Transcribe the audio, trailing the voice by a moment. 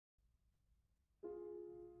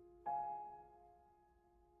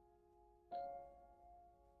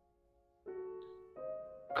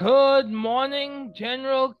Good morning,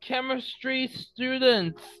 general chemistry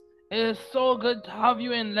students. It is so good to have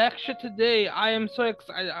you in lecture today. I am so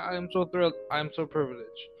excited. I am so thrilled. I am so privileged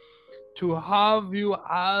to have you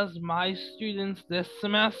as my students this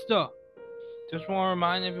semester. Just want to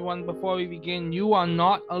remind everyone before we begin, you are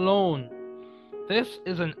not alone. This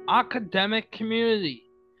is an academic community.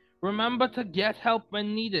 Remember to get help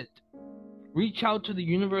when needed. Reach out to the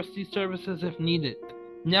university services if needed.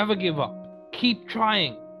 Never give up. Keep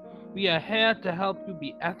trying. We are here to help you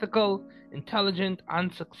be ethical, intelligent, and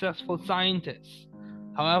successful scientists.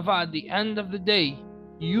 However, at the end of the day,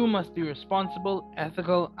 you must be responsible,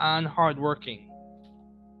 ethical, and hardworking.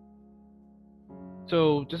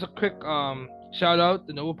 So, just a quick shout out: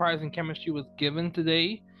 the Nobel Prize in Chemistry was given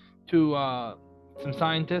today to some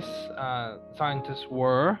scientists. Scientists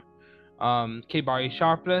were K. Barry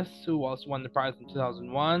Sharpless, who also won the prize in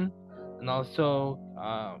 2001, and also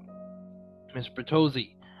Ms.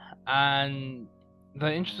 Bertozzi. And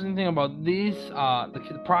the interesting thing about these,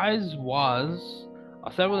 the prize was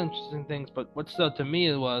several interesting things, but what stood out to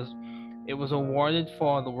me was it was awarded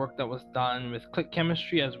for the work that was done with click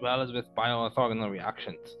chemistry as well as with bioorthogonal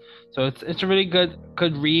reactions. So it's a really good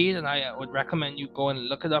read, and I would recommend you go and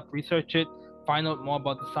look it up, research it, find out more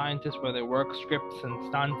about the scientists, where they work, Scripps and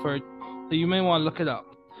Stanford. So you may want to look it up.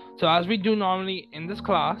 So as we do normally in this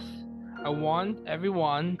class, I want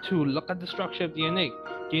everyone to look at the structure of DNA.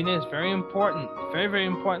 DNA is very important, very, very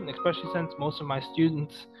important, especially since most of my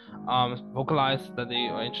students vocalize that they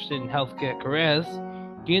are interested in healthcare careers.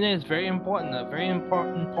 DNA is very important, a very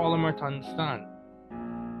important polymer to understand.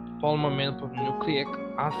 Polymer made up of nucleic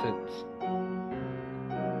acids.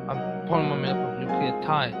 A polymer made up of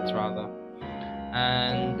nucleotides, rather.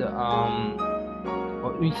 And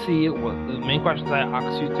what we see, the main questions I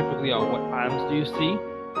ask you typically are: what atoms do you see?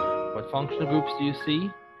 What functional groups do you see?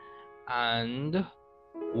 And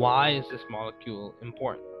why is this molecule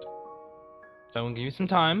important? So I'm going to give you some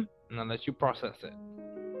time, and I'll let you process it.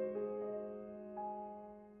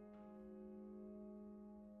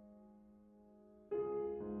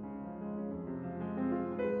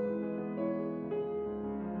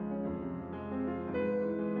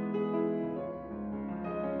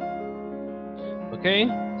 Okay,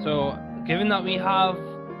 so given that we have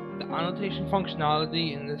the annotation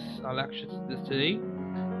functionality in this lecture today,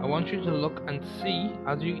 I want you to look and see,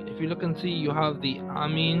 if you look and see, you have the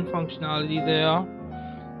amine functionality there.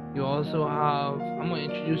 You also have, I'm going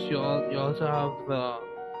to introduce you all, you also have the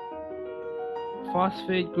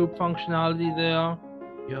phosphate group functionality there.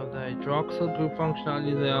 You have the hydroxyl group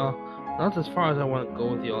functionality there. That's as far as I want to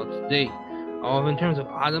go with you all today. In terms of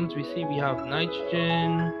atoms, we see we have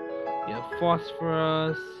nitrogen, we have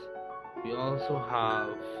phosphorus, we also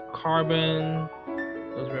have carbon,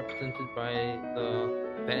 those represented by the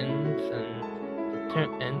bends and the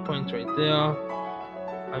endpoints right there.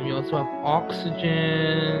 And we also have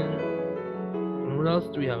oxygen. And what else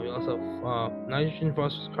do we have? We also have nitrogen,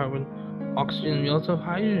 phosphorus, carbon, oxygen. We also have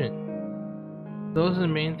hydrogen. Those are the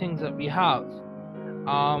main things that we have.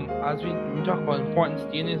 As we talk about importance,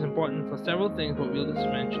 DNA is important for several things, but we'll just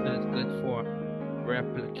mention that it's good for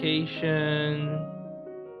replication.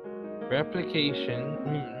 Let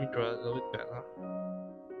me draw it a little bit better.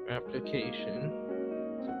 Replication.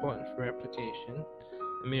 It's important for replication.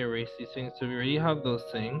 Let me erase these things so we already have those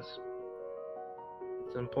things.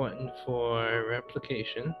 It's important for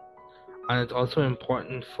replication, and it's also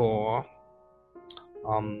important for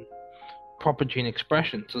proper gene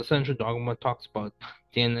expression. So the Central Dogma talks about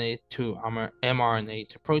DNA to mRNA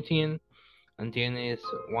to protein, and DNA is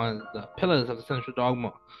one of the pillars of the Central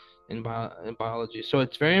Dogma in biology. So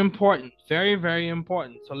it's very important, very, very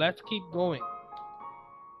important. So let's keep going.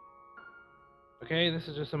 Okay, this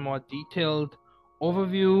is just a more detailed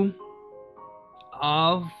overview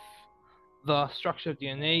of the structure of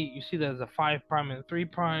DNA. You see there's a 5' and a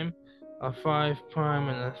 3', a 5'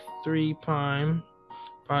 and a 3', 5' and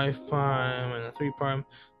a 3'.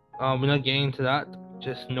 We're not getting into that.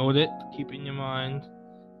 Just note it, keep it in your mind.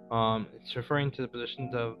 It's referring to the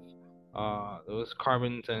positions of those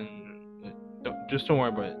carbons, and don't worry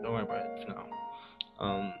about it. Don't worry about it for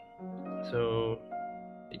now. So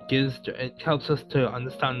it helps us to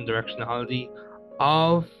understand the directionality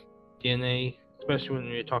of DNA, especially when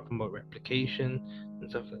we're talking about replication and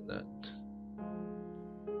stuff like that.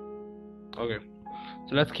 Okay,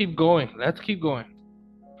 so let's keep going.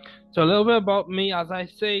 So a little bit about me. As I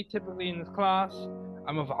say typically in this class,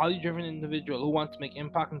 I'm a value-driven individual who wants to make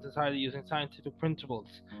impact in society using scientific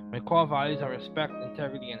principles. My core values are respect,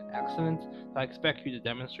 integrity, and excellence, so I expect you to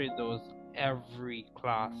demonstrate those every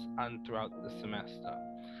class and throughout the semester.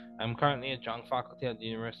 I'm currently a adjunct faculty at the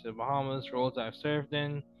University of Bahamas. Roles I've served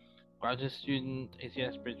in: graduate student,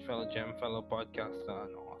 ACS Bridge Fellow, GEM Fellow, podcaster,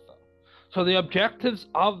 and author. So the objectives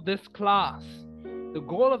of this class. The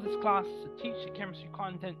goal of this class is to teach the chemistry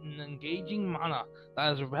content in an engaging manner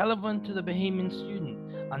that is relevant to the Bahamian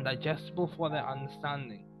student and digestible for their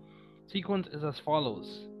understanding. Sequence is as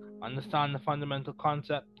follows. Understand the fundamental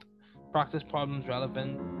concept. Practice problems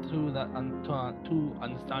relevant to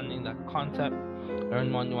understanding that concept. Learn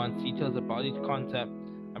more nuanced details about each concept.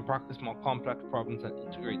 And practice more complex problems that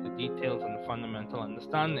integrate the details and the fundamental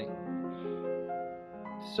understanding.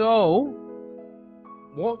 So,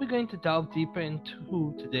 what we're going to delve deeper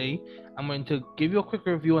into today, I'm going to give you a quick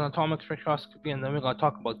review on atomic spectroscopy, and then we're going to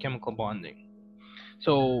talk about chemical bonding.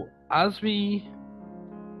 So, as we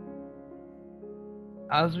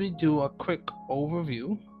do a quick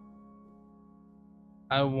overview,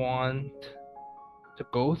 I want to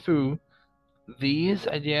go through these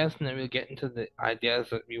ideas, and then we'll get into the ideas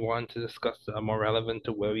that we want to discuss that are more relevant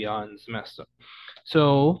to where we are in the semester.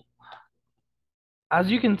 So, as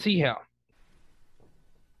you can see here,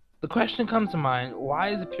 the question comes to mind,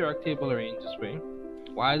 why is the periodic table arranged this way?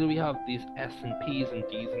 Why do we have these S and P's and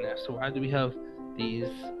D's and F's? So why do we have these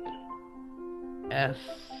S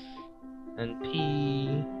and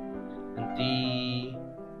P and D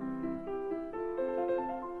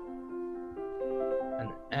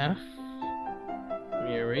and F? Let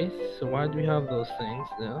me erase. So why do we have those things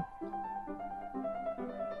there?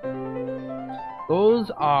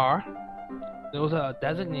 Those are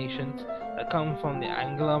designations that come from the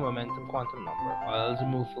angular momentum quantum number, or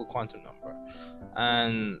azimuthal quantum number.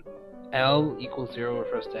 And L equals 0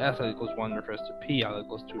 refers to S, L equals 1 refers to P, L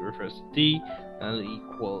equals 2 refers to D, L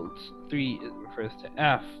equals 3 refers to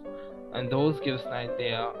F. And those give us an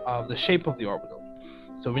idea of the shape of the orbital.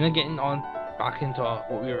 So we're not getting back into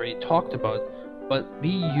what we already talked about, but we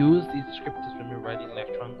use these descriptors when we're writing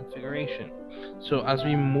electron configuration. So as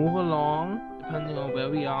we move along, depending on where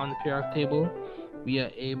we are on the periodic table, we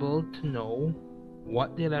are able to know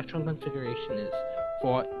what the electron configuration is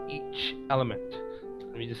for each element.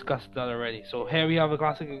 We discussed that already. So here we have a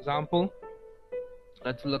classic example.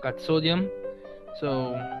 Let's look at sodium.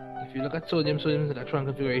 So if you look at sodium's electron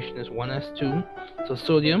configuration is 1s2. So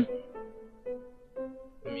sodium,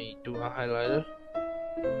 let me do a highlighter.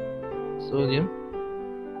 Sodium,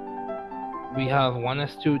 we have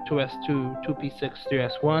 1s2, 2s2, 2p6,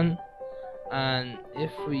 3s1, and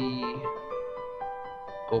if we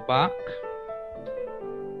go back,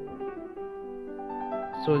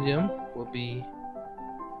 sodium will be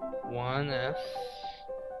 1s.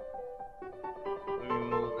 Let me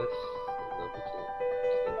move this a little bit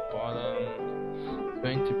to the bottom. It's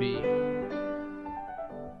going to be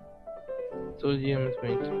sodium is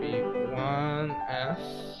going to be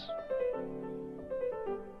 1s,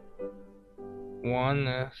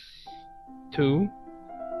 1s2,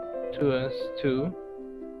 2s2,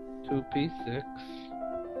 2p6,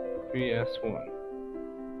 3s1.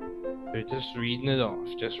 They're just reading it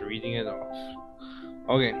off.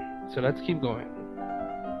 Okay, so let's keep going.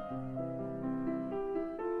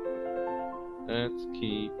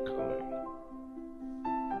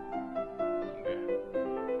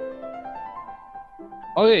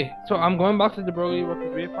 Okay, so I'm going back to de Broglie's work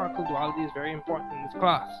with wave particle duality is very important in this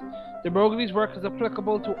class. De Broglie's work is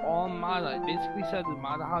applicable to all matter. It basically said that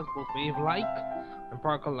matter has both wave-like and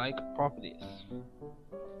particle-like properties.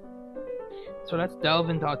 So let's delve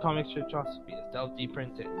into atomic spectroscopy. Let's delve deeper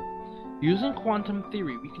into it. Using quantum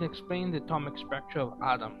theory, we can explain the atomic spectra of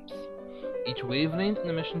atoms. Each wavelength in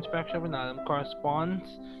the emission spectra of an atom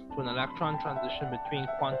corresponds to an electron transition between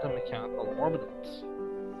quantum mechanical orbitals.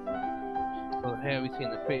 So here we see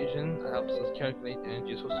an equation that helps us calculate the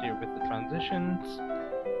energy associated with the transitions.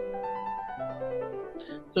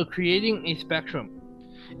 So creating a spectrum.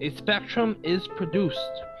 A spectrum is produced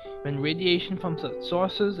when radiation from such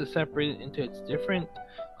sources is separated into its different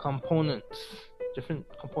components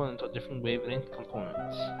or different wavelength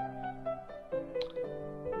components.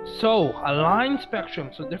 So a line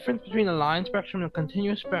spectrum. So the difference between a line spectrum and a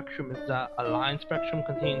continuous spectrum is that a line spectrum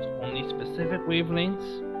contains only specific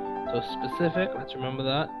wavelengths. So specific, let's remember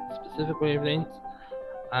that, specific wavelengths,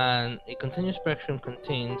 and a continuous spectrum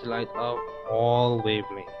contains light of all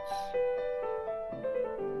wavelengths.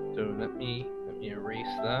 So let me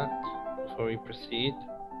erase that before we proceed.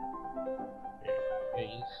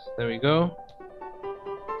 There we go.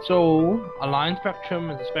 So a line spectrum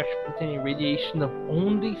is a spectrum containing radiation of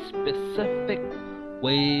only specific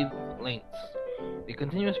wavelengths. A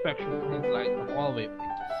continuous spectrum contains light of all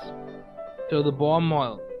wavelengths. So the Bohr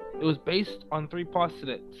model. It was based on 3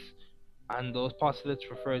 postulates, and those postulates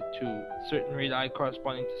referred to certain radii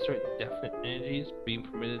corresponding to certain definite energies being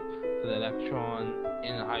permitted for the electron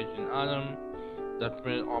in a hydrogen atom. The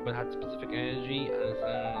permitted orbit has specific energy and is in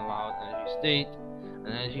an allowed energy state. And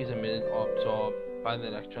energy is emitted or absorbed by the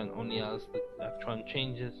electron only as the electron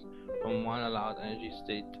changes from one allowed energy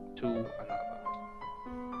state to another.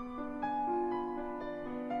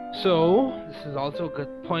 So, this is also a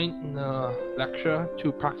good point in the lecture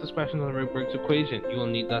to practice questions on Rydberg's equation. You will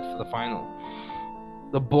need that for the final.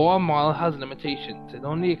 The Bohr model has limitations. It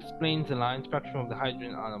only explains the line spectrum of the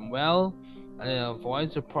hydrogen atom well, and it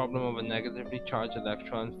avoids the problem of a negatively charged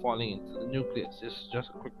electron falling into the nucleus. This is just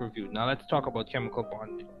a quick review. Now let's talk about chemical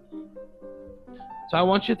bonding. So I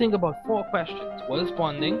want you to think about 4 questions. What is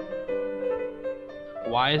bonding?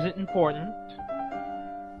 Why is it important?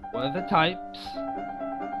 What are the types?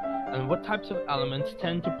 And what types of elements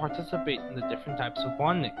tend to participate in the different types of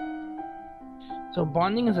bonding? So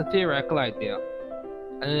bonding is a theoretical idea,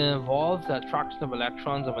 and it involves the attraction of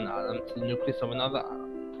electrons of an atom to the nucleus of another atom.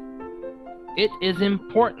 It is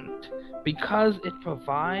important because it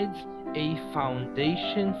provides a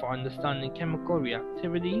foundation for understanding chemical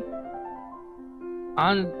reactivity,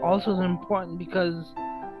 and also is important because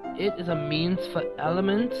it is a means for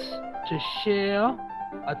elements to share,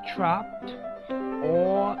 attract,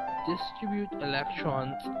 or distribute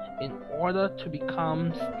electrons in order to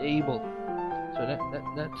become stable. So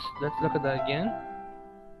let's look at that again.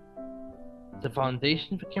 The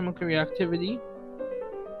foundation for chemical reactivity,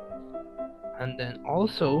 and then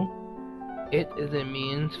also it is a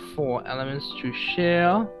means for elements to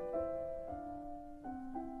share,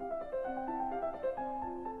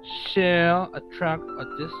 attract, or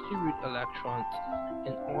distribute electrons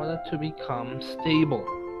in order to become stable.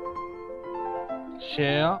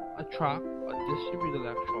 Share, attract, or distribute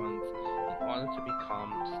electrons in order to become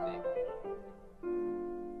stable.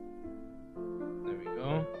 There we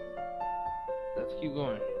go. Let's keep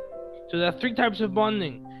going. So there are 3 types of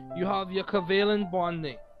bonding. You have your covalent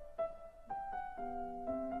bonding.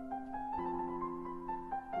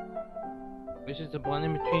 Which is the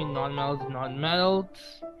bonding between nonmetals and nonmetals.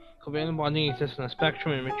 Covalent bonding exists in a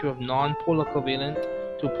spectrum in which you have non-polar covalent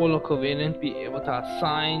to polar covalent, be able to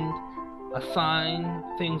assign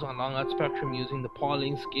things along that spectrum using the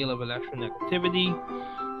Pauling scale of electronegativity.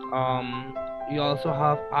 You also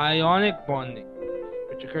have ionic bonding,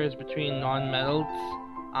 which occurs between nonmetals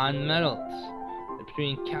and metals,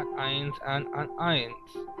 between cations and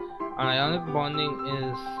anions. And ionic bonding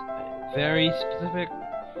is very specific.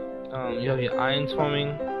 You have your ions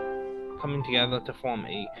coming together to form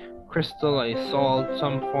a crystal, a salt,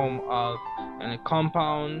 some form of a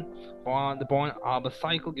compound. The Born-Haber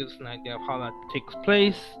cycle gives us an idea of how that takes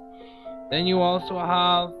place. Then you also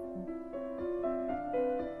have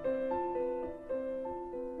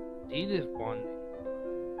dative bonding.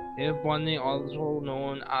 Dative bonding, also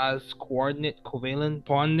known as coordinate covalent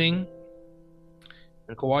bonding.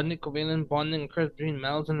 And coordinate covalent bonding occurs between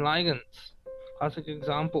metals and ligands. Classic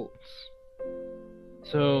examples.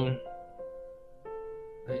 So,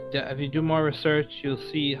 if you do more research, you'll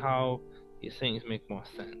see how these things make more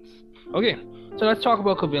sense. Okay, so let's talk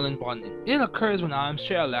about covalent bonding. It occurs when atoms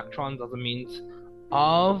share electrons as a means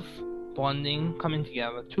of bonding, coming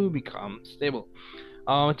together to become stable.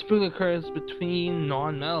 It typically occurs between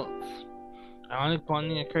non-metals. Ionic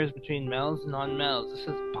bonding occurs between metals and non-metals. This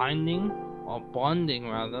is bonding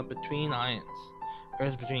rather between ions. It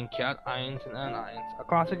occurs between cations and anions. A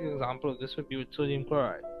classic example of this would be with sodium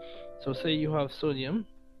chloride. So say you have sodium.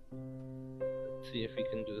 Let's see if we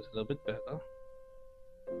can do this a little bit better.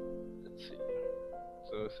 Let's see.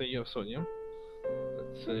 So say you have sodium.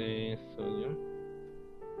 Let's say sodium.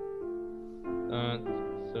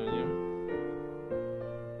 Sodium.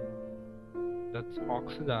 That's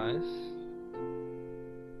oxidized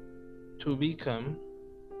to become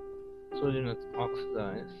sodium that's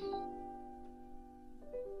oxidized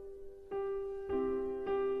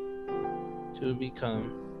to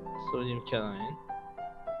become sodium cation.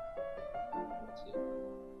 Let's see.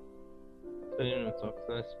 Sodium that's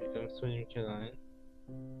oxidized to become sodium cation.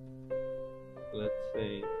 Let's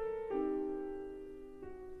say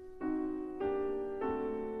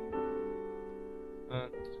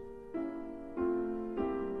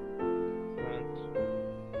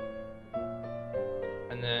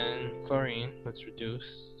and then chlorine, that's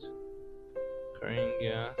reduced. Chlorine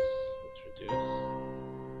gas, that's reduced.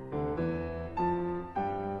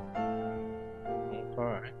 And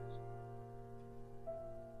chloride.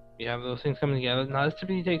 We have those things coming together. Now this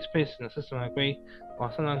typically takes place in a systematic way.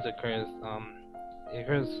 Well, sometimes it occurs,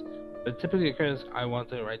 but typically occurs. I want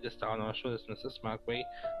to write this down. I'll show this in a systematic way.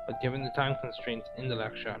 But given the time constraints in the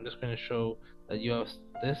lecture, I'm just going to show that you have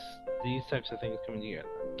these types of things coming together: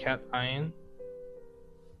 cation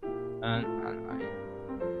and anion.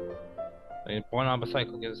 The Born-Haber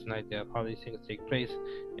cycle gives us an idea of how these things take place,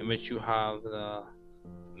 in which you have the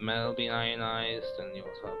metal being ionized, and you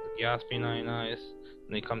also have the gas being ionized,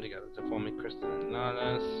 and they come together to form a crystalline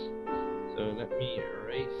lattice. So let me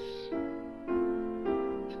erase.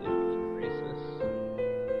 Let's see if we can erase this.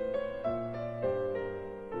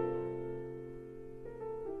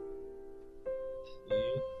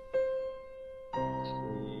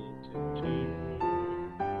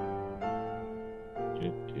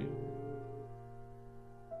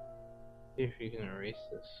 See if you can erase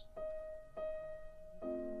this.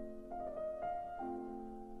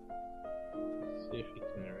 Let's see if you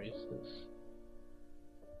can erase this.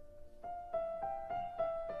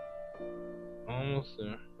 Almost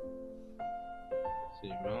there. Let's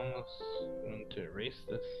see, we're almost going to erase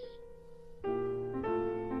this.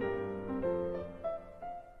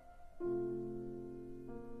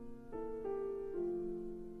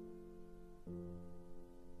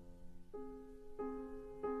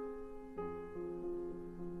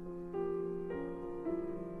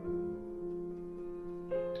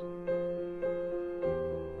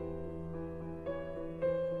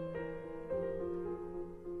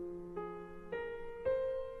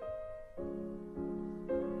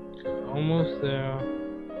 Almost there.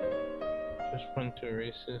 Just want to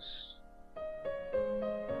erase this.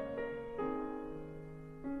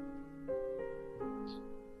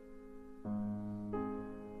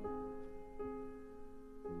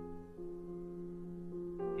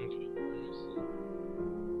 Okay, let me see.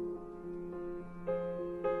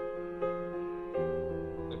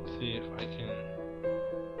 Let's see if I can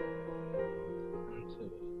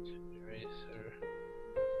erase her.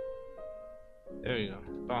 There we go.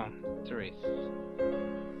 Boom. It's erased.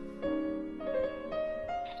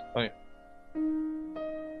 Okay.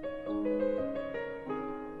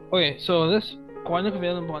 Okay, so this quantum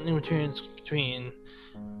covalent bonding returns between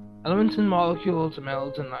elements and molecules,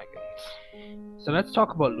 metals and ligands. So let's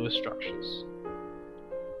talk about Lewis structures.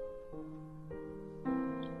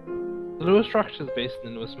 The Lewis structure is based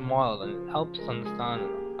on the Lewis model, and it helps us understand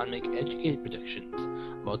and make educated predictions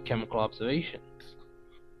about chemical observations.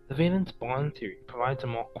 The valence bond theory provides a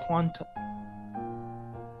more quantum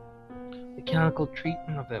mechanical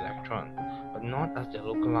treatment of the electron, but not as they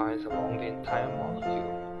localize along the entire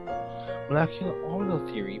molecule. Molecular orbital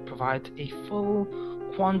theory provides a full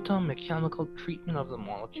quantum mechanical treatment of the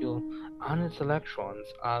molecule and its electrons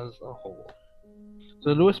as a whole. So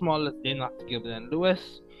the Lewis model is named after Gilbert and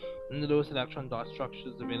Lewis. In the Lewis electron dot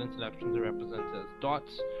structures, the valence electrons are represented as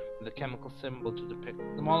dots with a chemical symbol to depict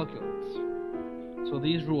the molecules. So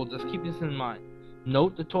these rules, just keep this in mind.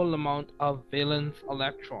 Note the total amount of valence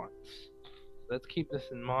electrons. Let's keep this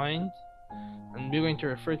in mind. And we're going to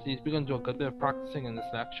refer to these. We're going to do a good bit of practicing in this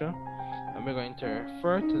lecture. And we're going to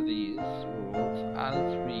refer to these rules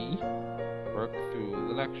as we work through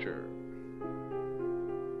the lecture.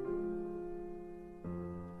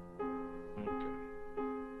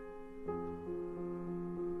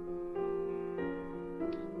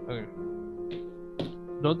 Okay.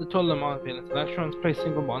 Note the total amount of valence electrons, place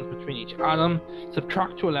single bonds between each atom,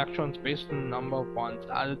 subtract 2 electrons based on the number of bonds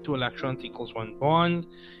added. 2 electrons equals 1 bond.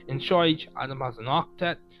 Ensure each atom has an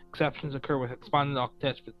octet. Exceptions occur with expanded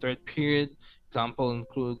octets with third period. Examples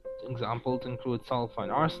include sulfur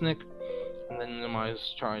and arsenic. And then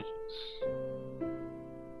minimize charges.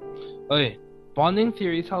 Okay. Bonding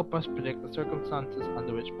theories help us predict the circumstances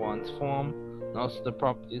under which bonds form, and also the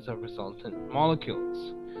properties of resultant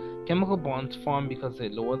molecules. Chemical bonds form because they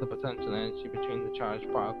lower the potential energy between the charged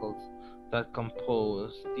particles that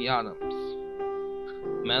compose the atoms.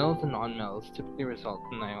 Metals and nonmetals typically result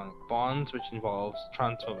in ionic bonds, which involves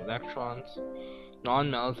transfer of electrons.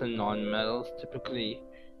 Non-metals and nonmetals typically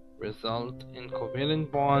result in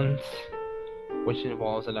covalent bonds, which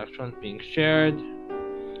involves electrons being shared.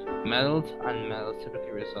 Metals and metals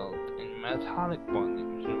typically result in metallic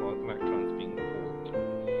bonding, which involves electrons being pulled.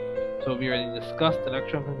 So we already discussed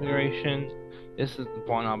electron configuration. This is the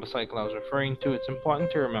Born-Haber cycle I was referring to. It's important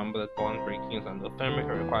to remember that bond breaking is endothermic.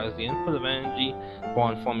 It requires the input of energy.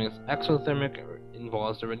 Bond forming is exothermic. It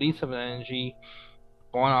involves the release of energy.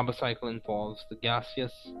 Born-Haber cycle involves the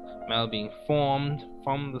gaseous metal being formed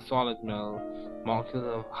from the solid metal, molecules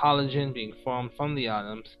of halogen being formed from the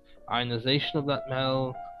atoms, ionization of that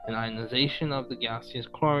metal, and ionization of the gaseous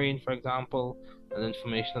chlorine, for example, and then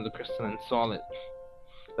formation of the crystalline solid.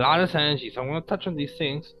 Lattice energies. I'm going to touch on these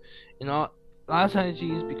things. Lattice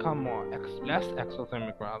energies become less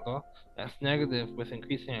exothermic, less negative with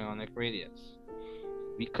increasing ionic radius.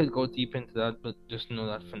 We could go deep into that, but just know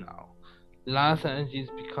that for now. Lattice energies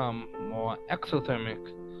become more exothermic,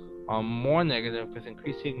 or more negative with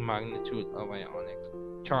increasing magnitude of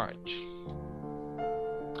ionic charge.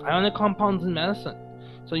 Ionic compounds in medicine.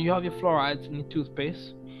 So you have your fluorides in your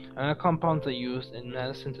toothpaste. Ionic compounds are used in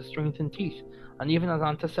medicine to strengthen teeth and even as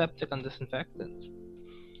antiseptic and disinfectant.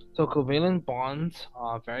 So covalent bonds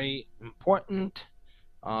are very important.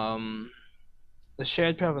 The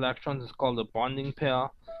shared pair of electrons is called a bonding pair,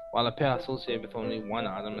 while a pair associated with only one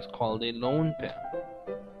atom is called a lone pair.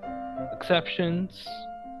 Exceptions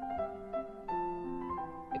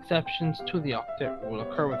to the octet rule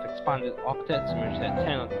occur with expanded octets in which there are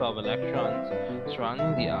 10 or 12 electrons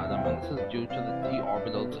surrounding the atom, and this is due to the d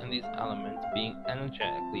orbitals in these elements being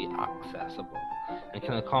energetically accessible and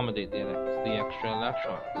can accommodate the extra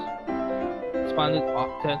electrons. Expanded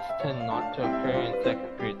octets tend not to occur in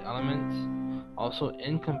second period elements. Also,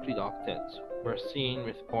 incomplete octets were seen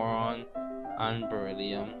with boron and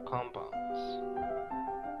beryllium compounds.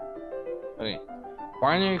 Okay.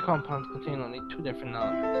 Binary compounds contain only two different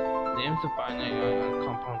elements. The names of binary ion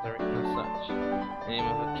compounds are written as such. The name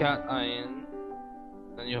of a cation,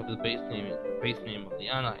 then you have the base name of the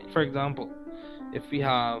anion. For example, if we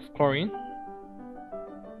have chlorine,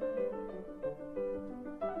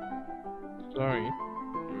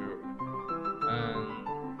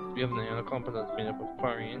 and we have an ionic compound that's made up of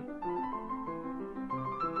chlorine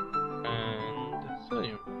and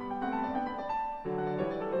sodium.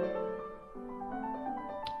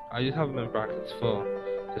 I just have them in brackets for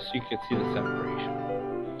just so you can see the separation.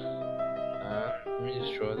 Let me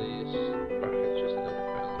just draw these brackets just a little bit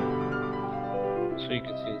better so you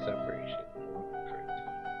can see the separation.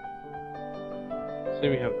 So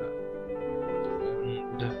we have that.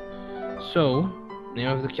 And so name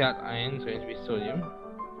of the cation is going to be sodium.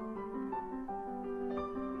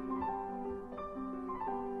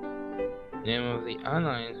 Name of the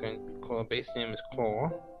anion is going to be chlor. Base name is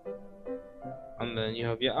chlor. And then you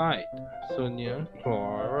have your ide, sodium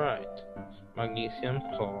chloride, magnesium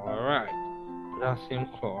chloride, potassium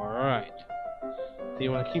chloride. So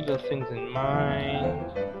you want to keep those things in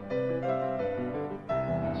mind.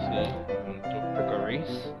 Let's see, I'm going to do a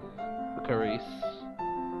quick erase.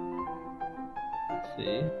 Let's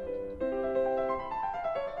see.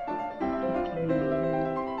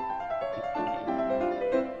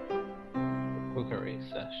 Quick erase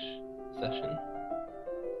session.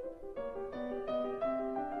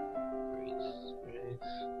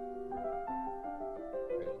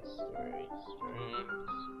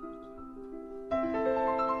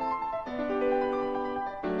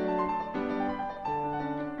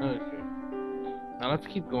 Let's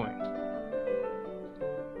keep going.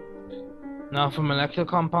 Now for molecular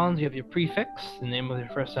compounds, you have your prefix, the name of your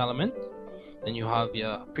first element. Then you have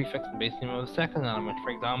your prefix and base name of the second element.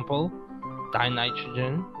 For example,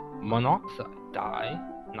 dinitrogen monoxide.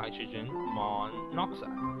 Dinitrogen monoxide.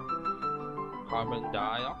 Carbon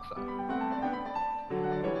dioxide.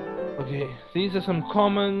 Okay, these are some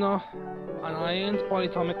common anions,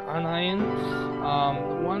 polyatomic anions.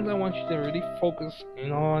 The ones I want you to really focus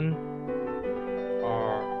in on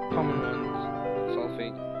are common ones: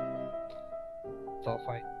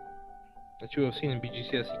 sulfite, that you have seen in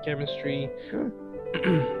BGCSE chemistry.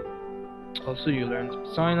 Also, you learned some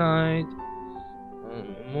cyanide,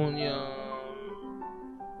 ammonium,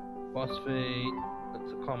 phosphate.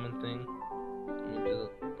 That's a common thing. Let me do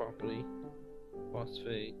that properly.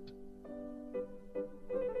 Phosphate.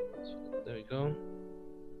 There we go.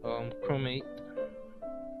 Chromate,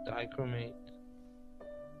 dichromate,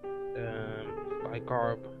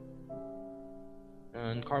 bicarb,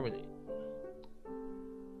 and carbonate.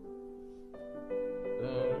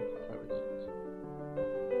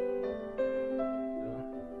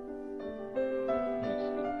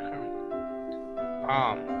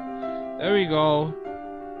 There we go.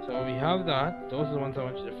 So we have that. Those are the ones I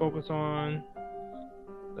want you to focus on.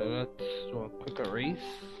 So let's do a quick erase.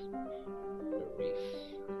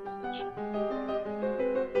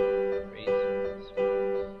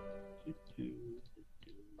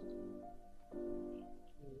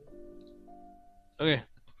 Okay,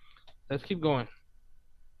 let's keep going.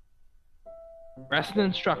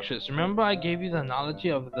 Resonance structures. Remember I gave you the analogy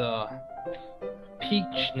of the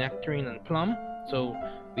peach, nectarine, and plum? So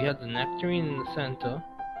we had the nectarine in the center,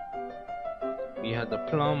 we had the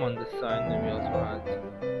plum on this side, and then we also had...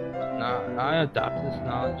 Now I adapted this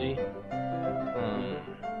analogy.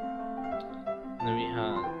 Then we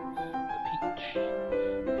had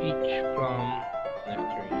the peach, plum,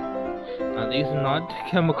 nectarine. Now these are not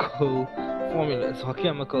chemical formulas or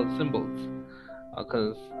chemical symbols,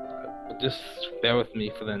 because just bear with me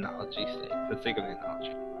for the analogy's sake, for the sake of the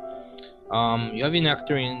analogy. You have your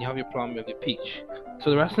nectarine, you have your plum, you have your peach. So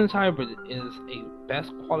the resonance hybrid is the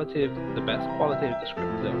best qualitative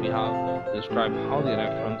descriptor that we have to describe how the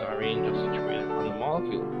electrons are arranged or situated on the molecule.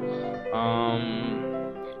 molecule.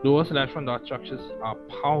 Lewis electron dot structures are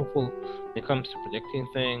powerful when it comes to predicting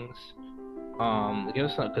things. It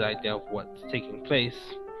gives us a good idea of what's taking place.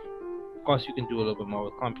 Of course, you can do a little bit more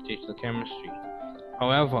with computational chemistry.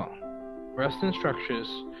 However, resonance structures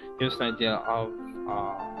gives an idea of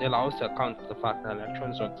they allow us to account for the fact that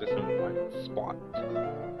electrons don't exist in one spot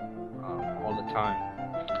all the time.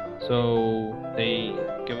 So they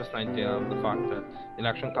give us an idea of the fact that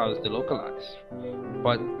electron cloud is delocalized.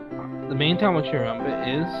 But the main thing I want you to remember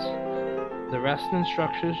is the resonance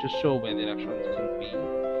structures just show where the electrons can be.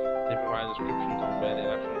 They provide descriptions of where the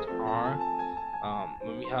electrons are.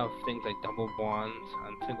 When we have things like double bonds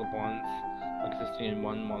and single bonds existing in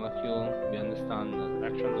one molecule, we understand that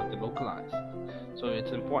electrons are delocalized. So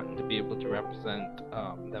it's important to be able to represent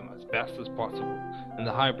them as best as possible. And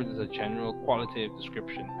the hybrid is a general qualitative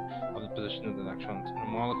description of the position of the electrons in a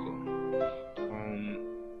molecule.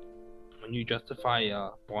 When you justify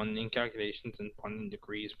bonding calculations and bonding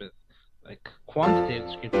degrees with like quantitative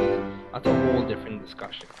descriptions, that's a whole different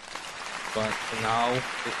discussion. But for now,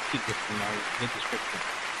 let's keep this in mind. Good description.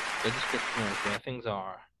 Good description of where things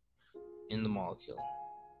are in the molecule.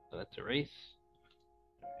 So let's erase.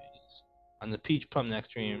 And the peach plum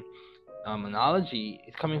nectarine analogy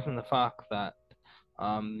is coming from the fact that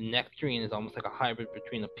nectarine is almost like a hybrid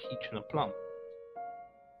between a peach and a plum.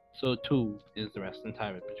 So too is the resonance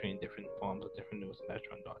hybrid between different forms of different Lewis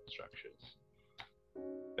electron dot structures.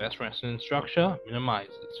 Best resonance structure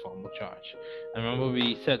minimizes formal charge. And remember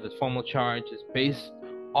we said that formal charge is based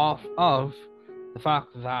off of the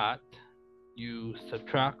fact that you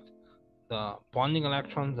subtract the bonding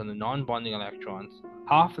electrons and the non-bonding electrons,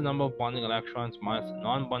 half the number of bonding electrons minus the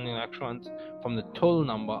non-bonding electrons from the total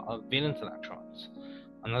number of valence electrons.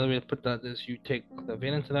 Another way to put that is you take the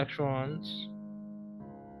valence electrons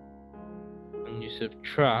and you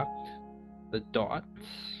subtract the dots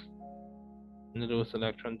in the Lewis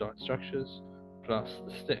electron dot structures plus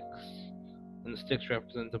the sticks, and the sticks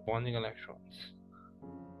represent the bonding electrons.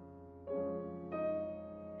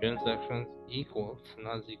 Valence electrons equals,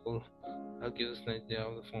 not is equal, that gives us an idea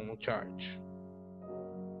of the formal charge.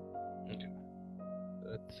 Okay,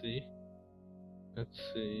 let's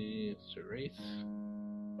erase.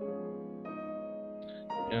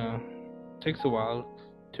 Yeah, it takes a while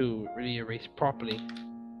to really erase properly.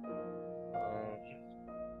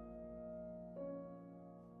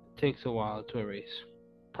 Takes a while to erase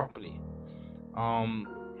properly.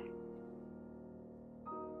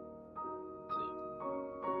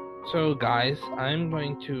 So guys, I'm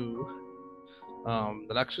going to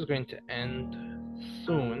the lecture is going to end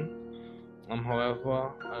soon.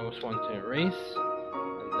 However, I just want to erase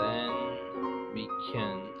and then we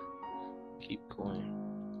can keep going.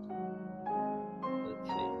 Let's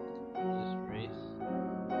see. Just erase.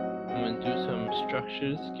 I'm going to do some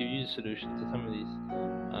structures, give you solutions to some of these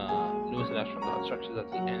Lewis electron dot structures at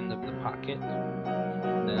the end of the packet.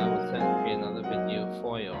 Then I will send you another video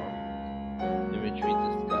for you in which we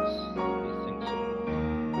discuss these things some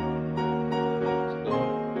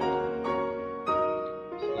more.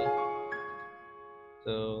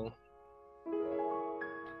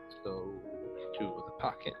 Let's go to the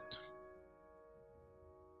packet.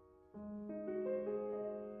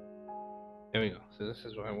 There we go. So this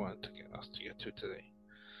is what I wanted to get us to get to today.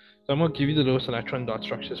 So I'm going to give you the Lewis electron dot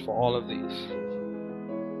structures for all of these.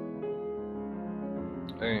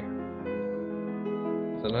 Okay.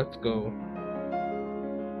 So let's go.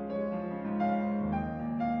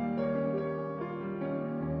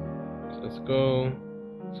 So let's go.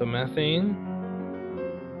 So methane,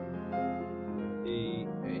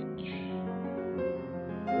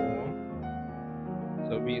 CH4.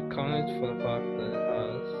 So we accounted for the fact that it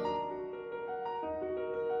has.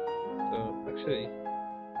 So actually,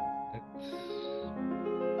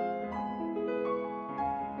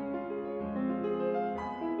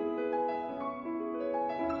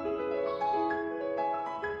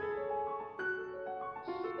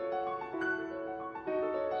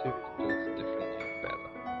 see if we can do this differently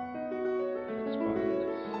better. Expand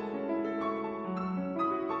this.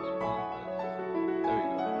 There we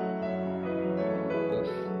go. Plus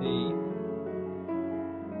C,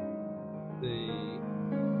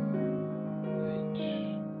 H.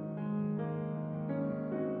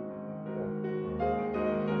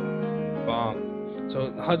 Bomb. So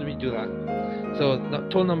how do we do that? So the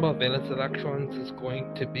total number of valence electrons is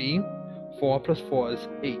going to be 4 plus 4 is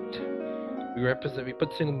 8. We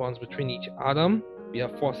put single bonds between each atom. We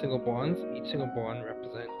have 4 single bonds. Each single bond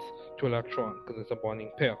represents 2 electrons because it's a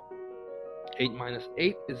bonding pair. 8 minus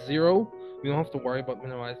 8 is 0. We don't have to worry about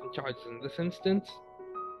minimizing charges in this instance.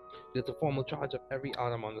 Because the formal charge of every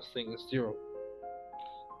atom on this thing is 0.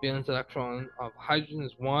 valence electron of hydrogen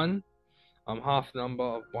is 1. Half the number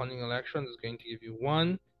of bonding electrons is going to give you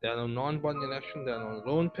 1. There are no non-bonding electrons, there are no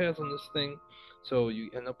lone pairs on this thing, so you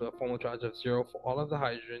end up with a formal charge of 0 for all of the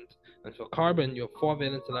hydrogens. And for carbon, you have 4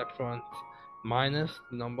 valence electrons minus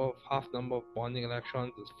the number of half number of bonding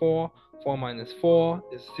electrons is 4. 4 minus 4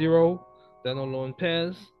 is 0. There are no lone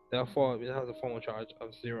pairs, therefore it has a formal charge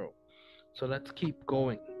of 0. So let's keep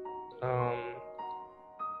going.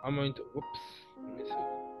 I'm going to, whoops, let me see.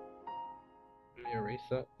 Let me erase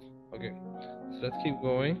that. Okay, so let's keep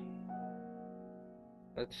going.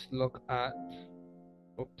 Let's look at,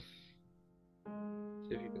 oops,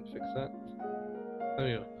 see if you can fix that. There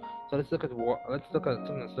we go. So let's look at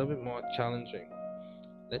something that's a little bit more challenging.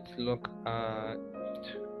 Let's look at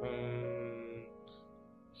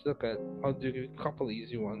I'll do a couple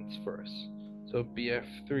easy ones first. So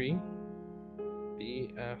BF3,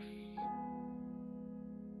 BF,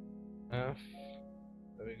 F,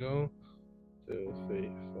 there we go. 2,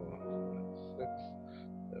 3, 4, 5, 6,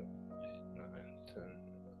 7, 8, 9, 10,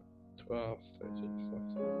 12, 13,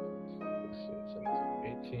 14, 16,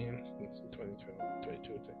 17, 18, 19, 20, 21, 22,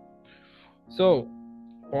 23. So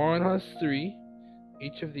boron has 3.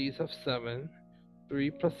 Each of these have 7. 3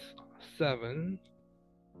 plus 7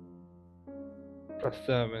 plus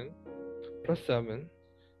 7 plus 7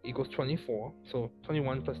 equals 24. So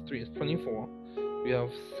 21 plus 3 is 24. We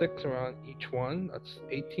have 6 around each one. That's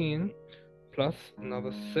 18 plus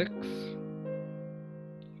another 6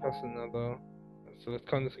 plus another. So let's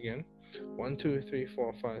count this again. 1, 2, 3,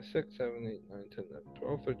 4, 5, 6, 7, 8, 9, 10, 11,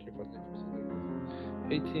 12, 13, 14,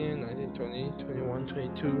 15, 18, 19, 20, 21,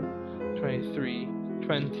 22, 23,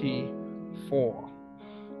 24.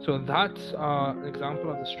 So that's an example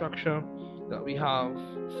of the structure that we have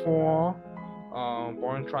for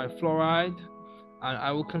boron trifluoride, and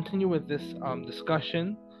I will continue with this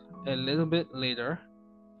discussion a little bit later,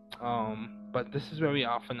 but this is where we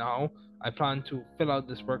are for now. I plan to fill out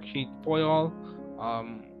this worksheet for y'all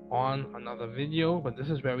on another video, but this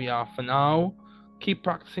is where we are for now. Keep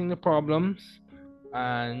practicing the problems,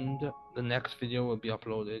 and the next video will be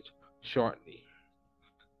uploaded shortly.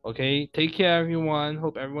 Okay, take care everyone.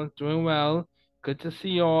 Hope everyone's doing well. Good to see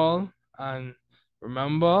you all. And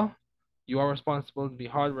remember, you are responsible to be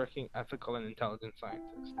hardworking, ethical, and intelligent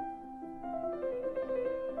scientists.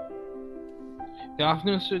 Good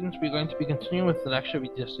afternoon, students. We're going to be continuing with the lecture we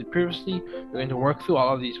just did previously. We're going to work through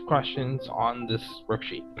all of these questions on this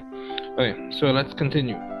worksheet. Okay, so let's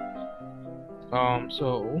continue.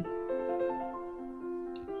 So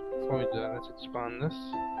before we do that, let's expand this.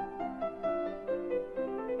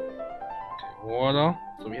 Water,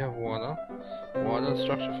 so we have water. Water, the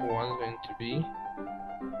structure for water is going to be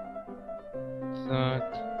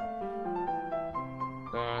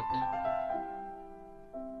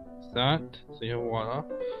that. So you have water.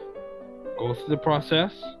 Go through the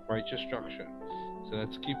process, write your structure. So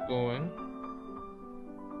let's keep going.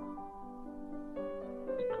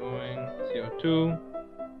 Keep going. CO2.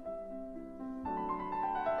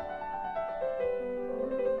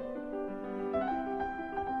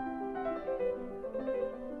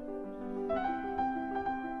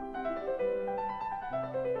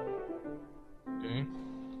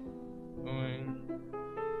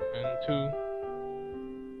 N2.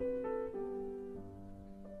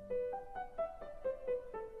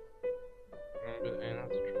 Remember, N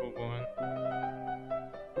has a triple bond.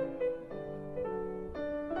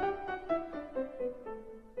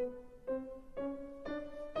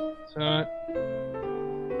 That.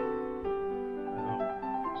 Now,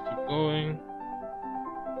 let's keep going.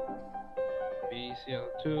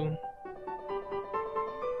 BCl2.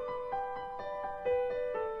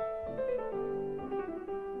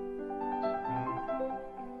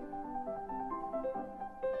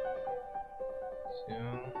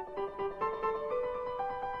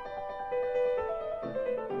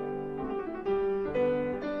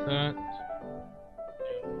 That.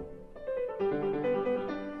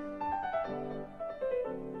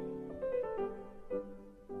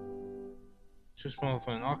 Too small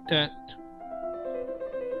for an octet.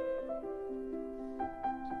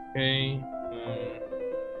 Okay.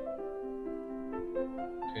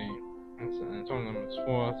 Okay. It's on number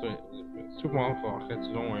 4, so it's too small for octets,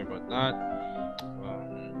 so don't worry about that.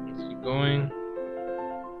 Let's keep going.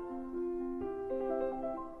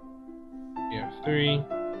 We have 3.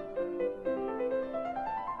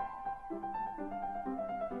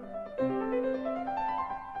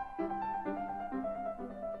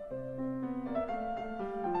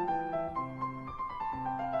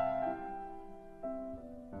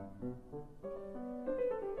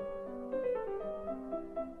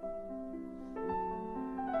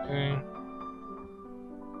 Okay.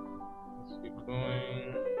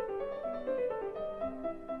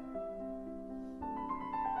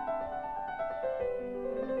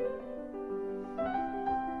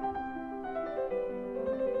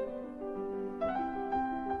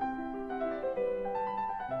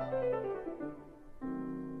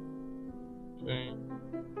 Okay.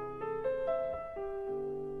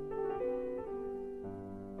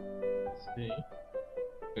 Let's see.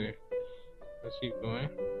 Okay. Let's keep going.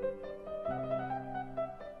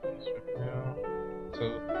 This right now. So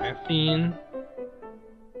caffeine.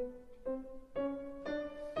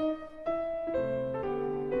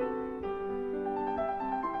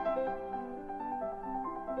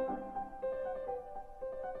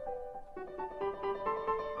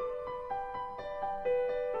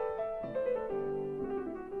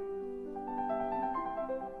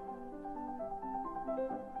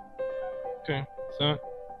 Okay, so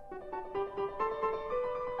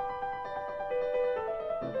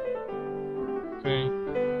okay,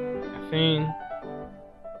 caffeine.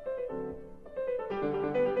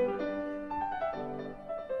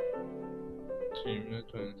 2 minutes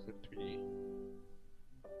 23.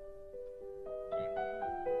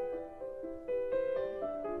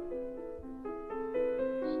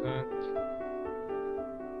 Set.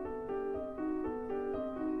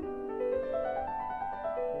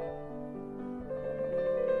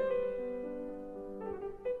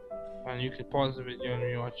 And you can pause the video and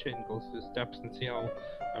rewatch it and go through the steps and see how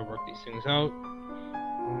I work these things out.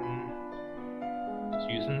 Just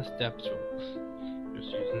using the steps, folks. Just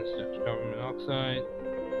using the steps. Carbon monoxide.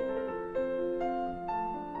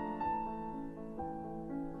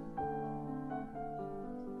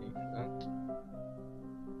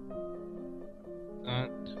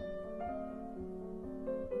 That.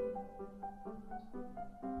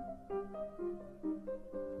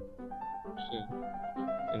 Shit.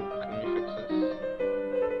 Can we fix this?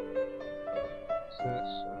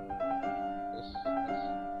 This.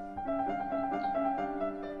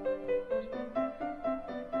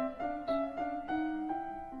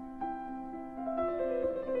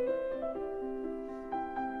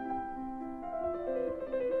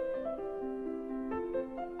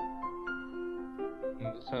 And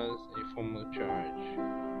this has a formal charge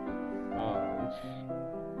of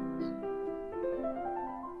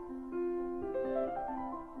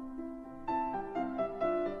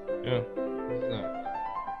yeah, what's that?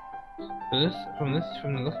 So from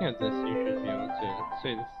looking at this, you should be able to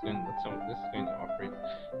say this is going to operate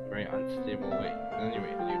in a very unstable way. But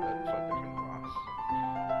anyway, leave that for a different class.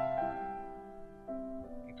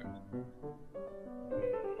 Okay.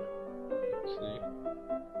 Let's see.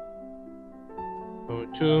 Number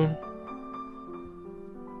 2.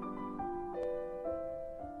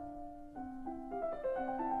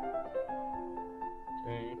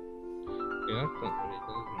 Okay. Yeah, that's not really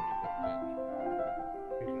doesn't really look good.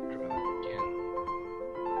 We can try that again.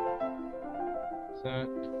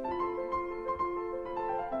 Set.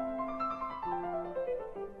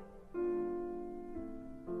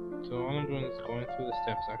 So all I'm doing is going through the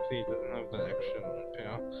steps. Actually, it doesn't have that extra lone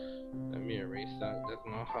pair. Let me erase that. It does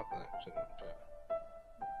not have that extra lone pair.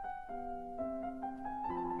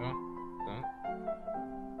 Yeah, done.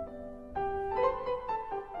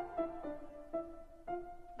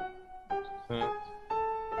 Set.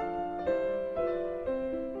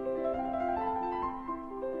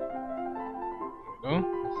 There we go.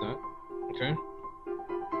 That's that. Okay.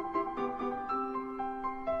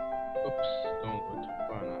 Oops, don't go too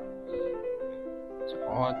far now. It's an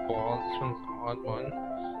odd ball. This one's an odd one.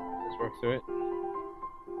 Let's work through it.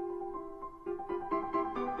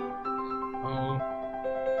 Oh.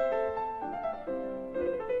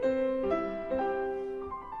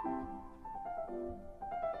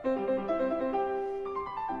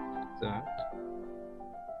 That.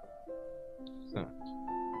 That.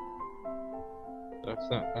 That's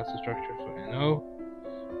that. That's the structure for NO.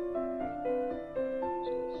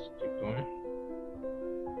 So let's keep going.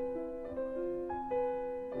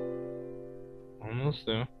 Almost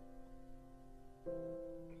there.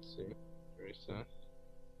 Let's see. Erase that.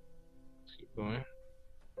 Let's keep going.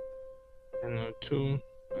 NO2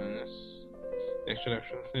 minus the extra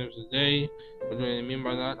flames a day. What do I mean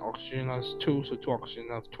by that? Oxygen has 2, so 2 oxygen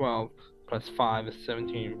have 12. Plus 5 is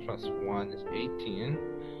 17. Plus 1 is 18.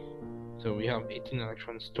 So we have 18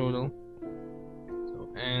 electrons total. So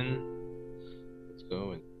N. Let's go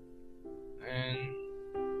with N.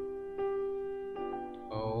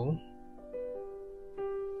 O.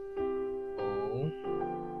 O.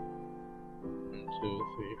 1, 2,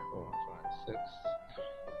 3, 4, 5, 6,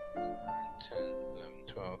 9, 10,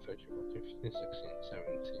 11, 12, 13, 14, 15, 16,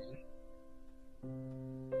 17.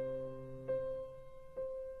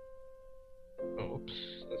 Oh, oops,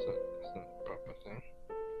 that's not the proper thing.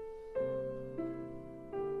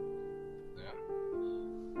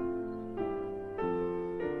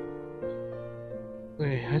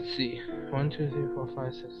 Okay, let's see. 1, 2, 3, 4,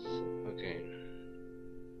 5, 6. Okay.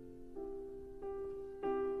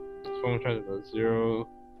 Formal charge is about 0.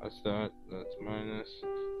 That's that. That's minus.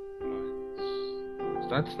 So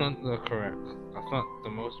that's not the correct. That's not the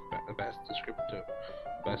most the best descriptive,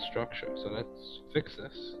 best structure. So let's fix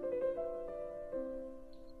this.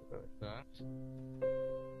 Like that.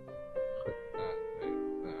 Put that like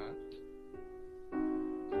that.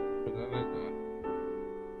 Put that like that.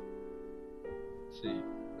 Let's see.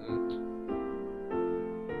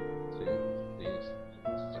 These.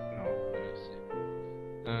 No, let's see.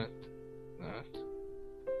 That.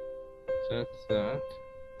 So that's that.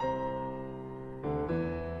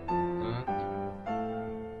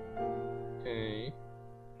 Okay.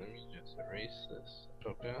 Let me just erase this.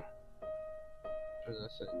 Okay. Put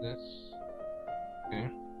this like this. Okay.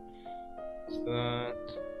 So that.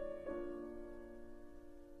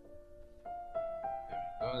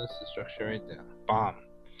 There we go. This is the structure right there. Bomb.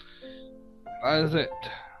 That is it.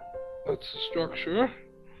 That's the structure.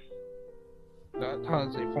 That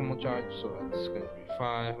has a formal charge, so that's going to be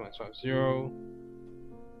 5 minus 5, 0.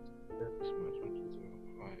 That's minus 1, 2,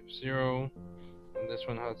 3, 5, 0. And this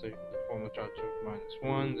one has a formal charge of minus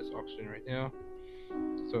 1, this oxygen right here.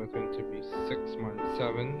 So it's going to be 6 minus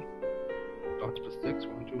 7 dots per stick.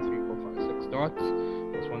 1, 2, 3, 4, 5, 6 dots.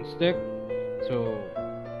 That's one stick. So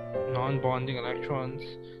non-bonding electrons,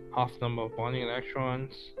 half number of bonding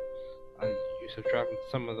electrons. And you subtract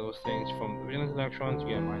some of those things from the valence electrons, you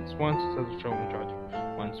get minus 1, so the formal charge of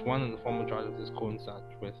minus 1, and the formal charge of this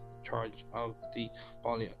coincides with the charge of the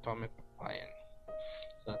polyatomic ion.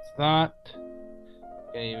 So that's that.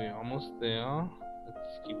 Okay, we're almost there.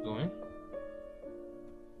 Let's keep going.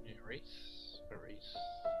 Erase. Eraser.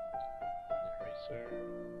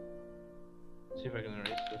 See if I can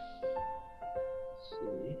erase this. Let's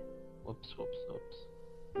see. Whoops. Erase.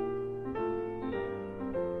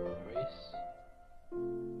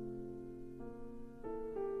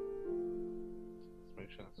 Let's make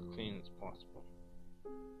sure it's as clean as possible.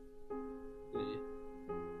 See.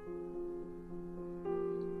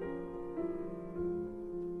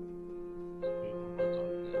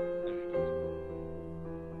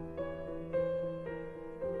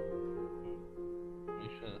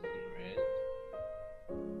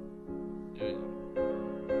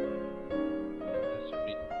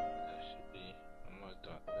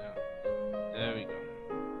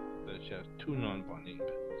 Two non-bonding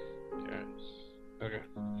pairs. Okay.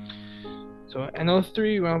 So NO3,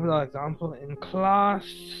 we have an example in class.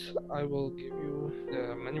 I will give you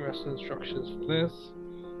the many rest of the structures for this.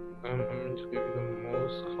 I'm going to give you the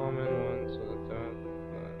most common one. So that.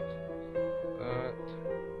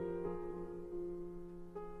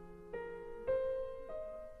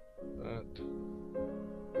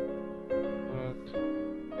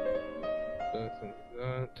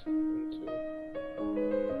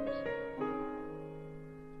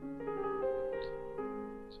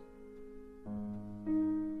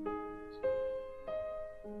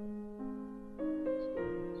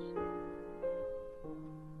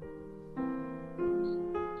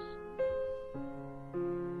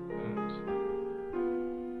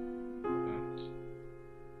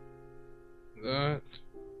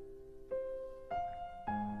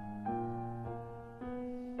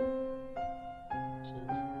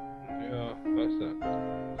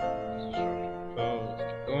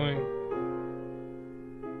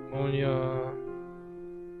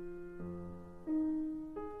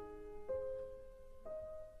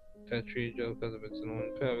 Tetrahedral because of its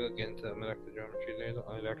own pair. We'll get into molecular geometry later,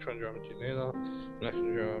 electron geometry later,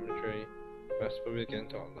 molecular geometry, rest, but we'll get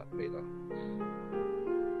into all that later.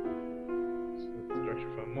 So that's the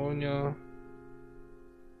structure for ammonia.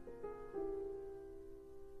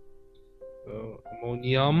 So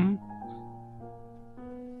ammonium.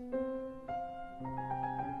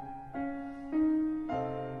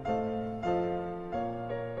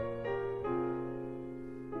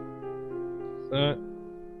 That.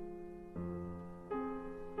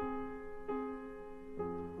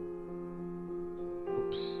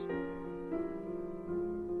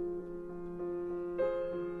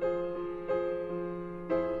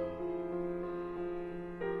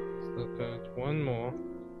 One more.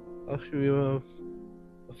 Actually, we have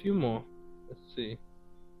a few more. Let's see.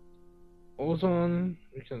 Ozone.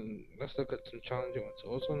 Let's look at some challenging ones.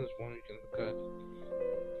 Ozone is one we can look at.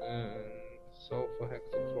 And sulfur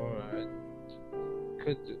hexafluoride.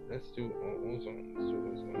 Let's do ozone.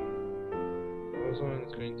 Ozone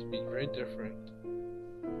is going to be very different.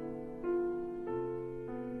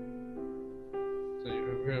 So you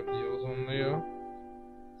have the ozone layer.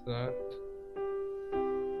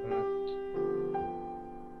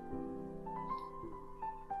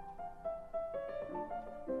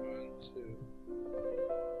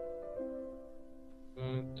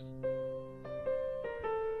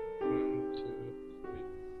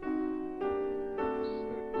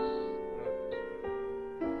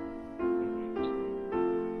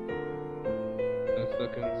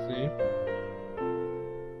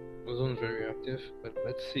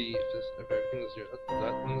 see if everything is 0.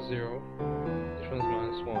 That one's 0. This one's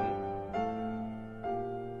 -1.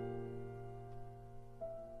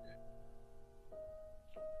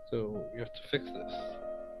 So you have to fix this.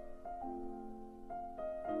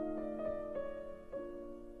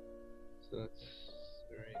 So let's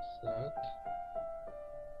erase that.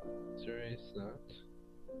 Let's erase that.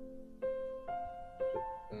 Put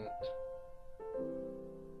that.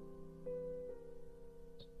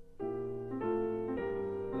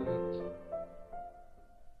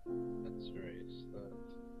 Let's erase that.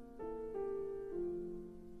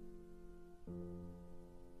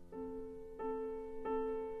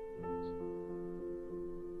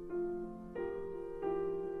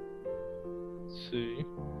 Let's see.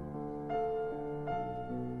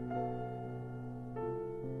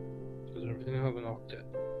 Does everything have an octet?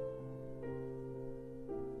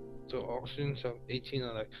 So oxygens have 18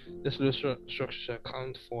 this little structure should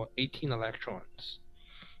account for 18 electrons.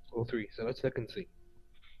 O3. So let's look and see.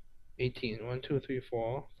 18. 1, 2, 3,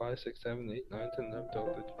 4, 5, 6, 7, 8, 9, 10, 11,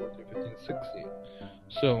 12, 13, 14, 15, 16.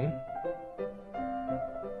 So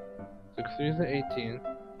 6 3s are 18.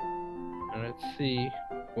 And let's see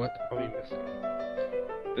what are we missing.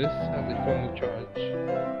 This has a formal charge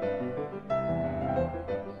of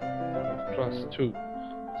 +2.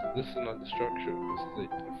 So this is not the structure. This is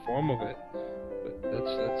a form of it. But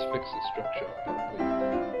let's fix the structure properly.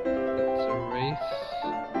 Let's erase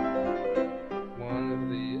one of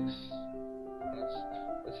these.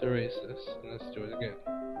 Let's erase this and let's do it again.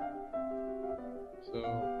 So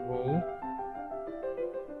O.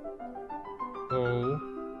 So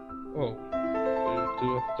do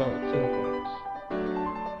a thought syllables.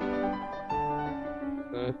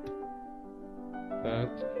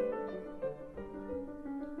 That.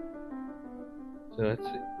 So let's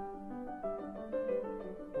see.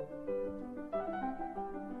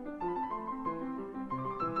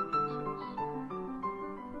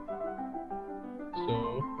 So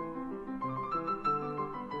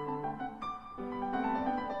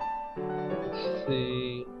let's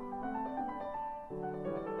see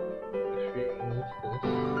if we remove this.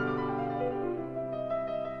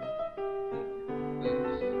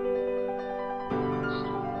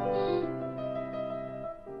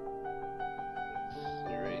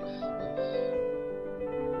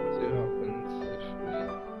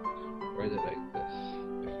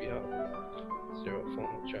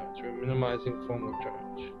 Minimizing formal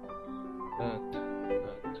charge. That.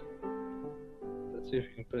 Let's see if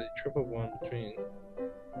we can put a triple one between.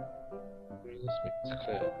 Let's make this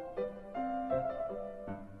clear.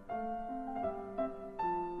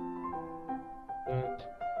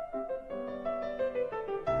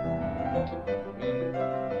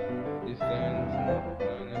 These lines line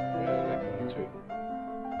up where they want to.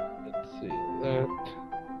 Let's see that.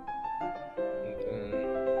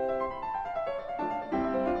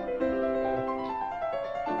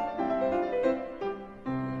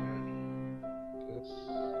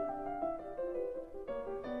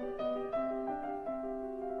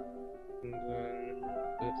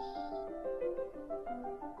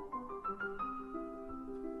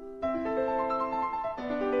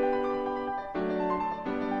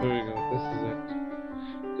 There we go, this is it.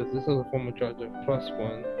 Because this has a formal charge of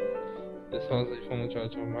 +1, this has a formal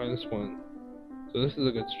charge of -1. So this is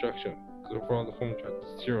a good structure, because overall the formal charge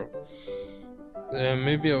is 0.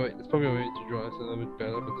 Maybe it's probably a way to draw this a little bit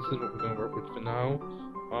better, but this is what we're going to work with for now.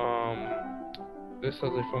 This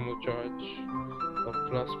has a formal charge of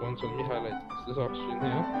 +1, so let me highlight this oxygen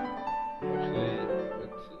here. Actually,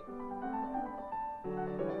 let's see.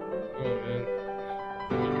 Oh man.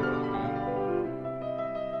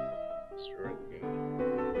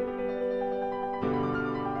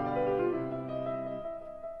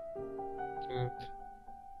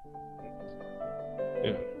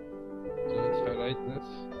 Yeah. So let's highlight this.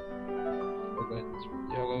 Highlight this with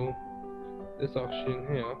yellow. This oxygen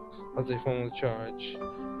here has a formal charge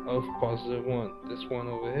of +1. This one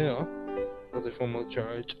over here has a formal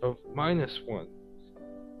charge of -1.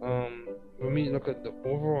 When we look at the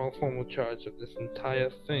overall formal charge of this entire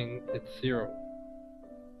thing, it's 0.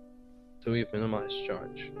 So we've minimized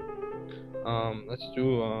charge. Let's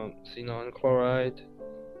do xenon chloride,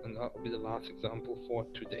 and that will be the last example for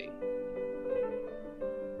today.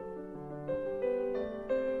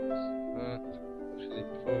 Actually,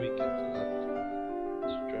 before we get to that,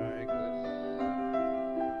 let's drag this.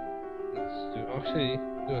 Let's do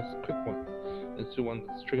a quick one. Let's do one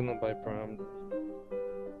that's trigonal bipyramidal.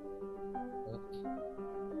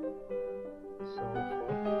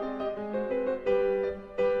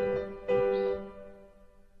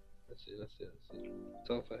 Let's see.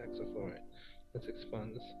 Sulfur hexafluoride. Let's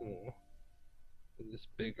expand this more. This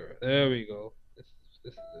bigger. There we go. This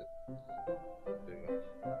is it. Bigger.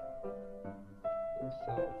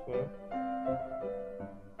 Sulfur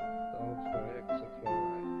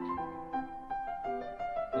hexafluoride.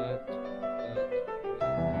 That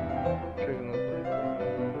trigonal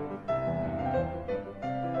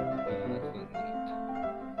that's not neat.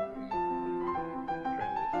 Try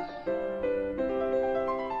this.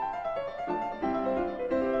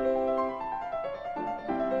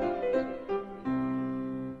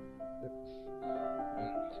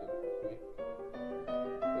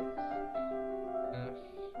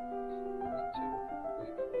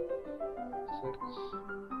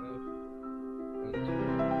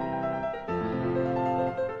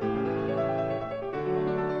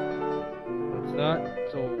 That,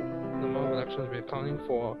 so the number of electrons we're accounting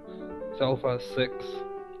for, sulfur has 6,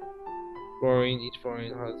 fluorine, each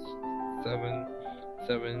fluorine has 7,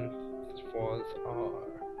 4s are,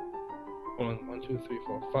 hold on, 1, 2, 3,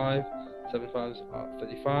 4, 5, 7 5s are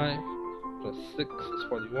 35, plus 6 is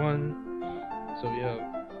 41, so we have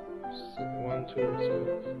 1, 2, so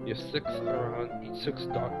you have 6 around each 6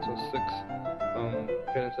 dots, so 6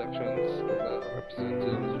 valence electrons that represent the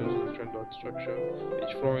electron dot structure.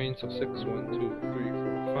 Each fluorine, so 6, 1, 2, 3,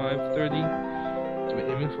 4, 5, 30. So we're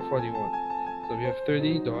aiming for 41. So we have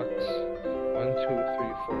 30 dots. 1, 2, 3,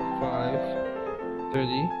 4, 5, 30.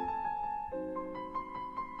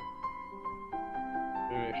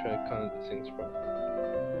 Let me make sure I counted these things properly.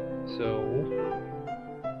 So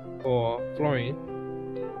for fluorine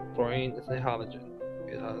is a halogen.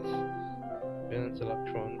 It has valence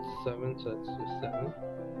electrons 7, so that's just 7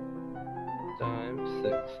 times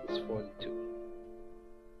 6 is 42.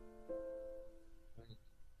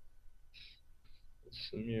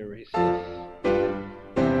 Let me erase this. 7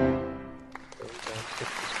 times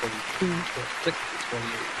 6 is 42, plus 6 is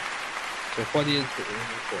 48. So 48 is what we're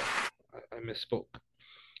aiming for. I misspoke.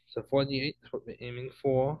 So 48 is what we're aiming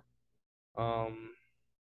for.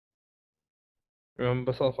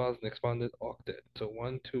 Remember, sulfur has an expanded octet. So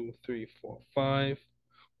 1, 2, 3, 4, 5.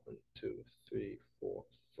 1, 2, 3, 4,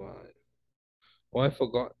 5. Oh, I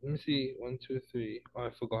forgot. Let me see. 1, 2, 3. Oh, I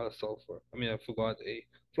forgot a sulfur. I forgot a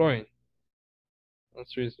fluorine.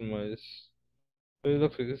 That's the reason why this. But it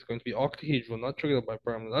looks like it's going to be octahedral, not trigonal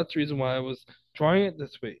bipyramidal. That's the reason why I was drawing it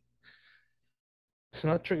this way. It's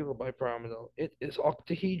not trigonal bipyramidal. It is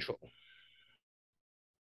octahedral.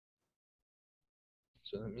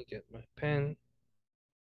 So let me get my pen.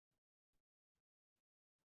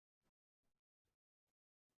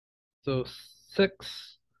 So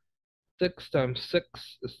 6 times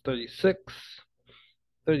 6 is 36.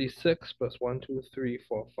 36 plus 1, 2, 3,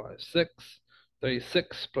 4, 5, 6.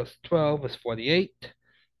 36 plus 12 is 48.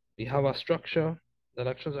 We have our structure, the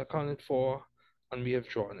electrons are accounted for, and we have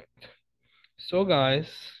drawn it. So guys,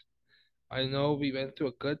 I know we went through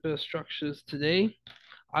a good bit of structures today.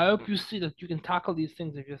 I hope you see that you can tackle these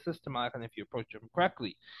things if you're systematic and if you approach them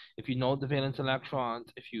correctly. If you know the valence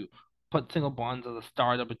electrons, if you put single bonds as a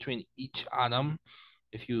starter between each atom,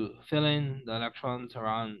 if you fill in the electrons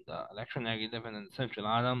around the electronegative and then the central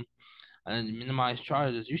atom, and then minimize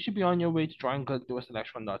charges, you should be on your way to drawing good Lewis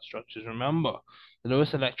electron dot structures. Remember, the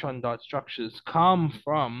Lewis electron dot structures come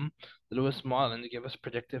from the Lewis model and they give us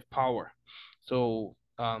predictive power. So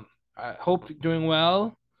I hope you're doing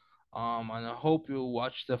well. And I hope you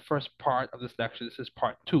watch the first part of this lecture. This is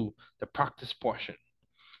part 2, the practice portion.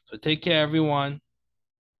 So take care, everyone.